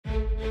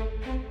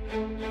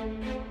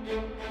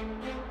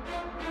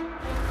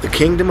The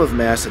Kingdom of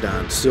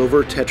Macedon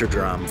silver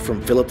Tetradrachm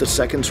from Philip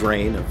II's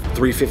reign of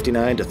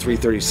 359 to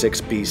 336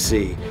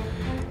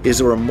 BC is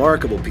a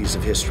remarkable piece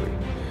of history.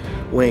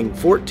 Weighing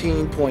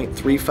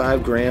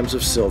 14.35 grams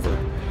of silver,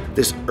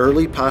 this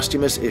early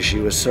posthumous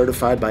issue is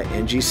certified by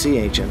NGC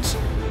Ancients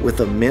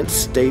with a mint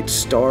state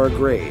star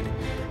grade,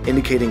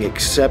 indicating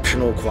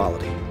exceptional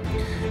quality.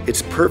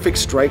 Its perfect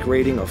strike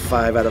rating of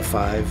 5 out of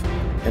 5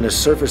 and a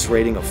surface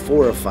rating of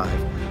 4 of 5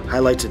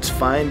 highlights its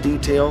fine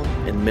detail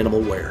and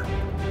minimal wear.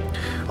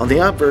 On the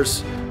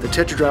obverse, the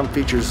Tetradrachm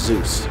features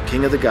Zeus,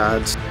 king of the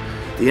gods.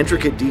 The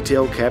intricate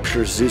detail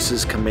captures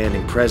Zeus's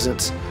commanding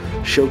presence,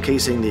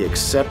 showcasing the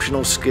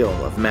exceptional skill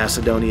of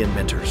Macedonian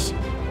mentors.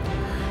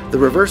 The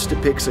reverse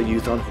depicts a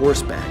youth on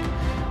horseback,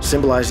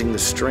 symbolizing the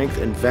strength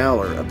and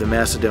valor of the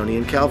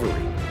Macedonian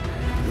cavalry.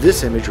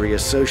 This imagery,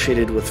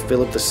 associated with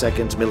Philip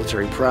II's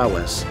military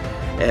prowess,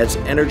 adds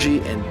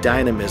energy and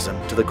dynamism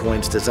to the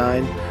coin's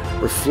design,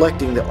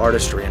 reflecting the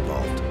artistry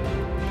involved.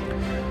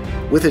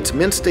 With its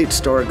mint state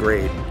star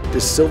grade,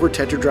 this silver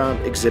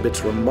Tetradrachm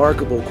exhibits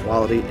remarkable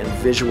quality and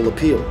visual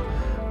appeal,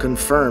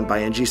 confirmed by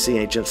NGC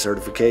Ancient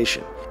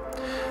certification.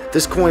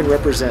 This coin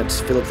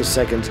represents Philip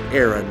II's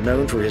era,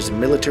 known for his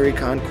military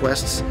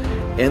conquests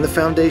and the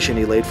foundation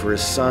he laid for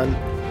his son,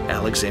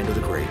 Alexander the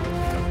Great.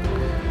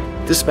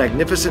 This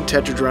magnificent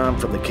Tetradrachm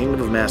from the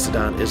Kingdom of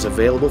Macedon is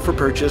available for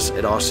purchase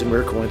at Austin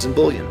Rare Coins and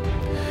Bullion.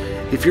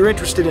 If you're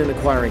interested in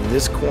acquiring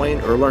this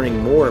coin or learning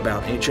more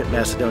about ancient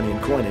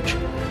Macedonian coinage,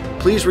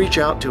 please reach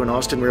out to an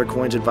Austin Rare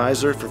Coins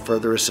advisor for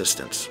further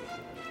assistance.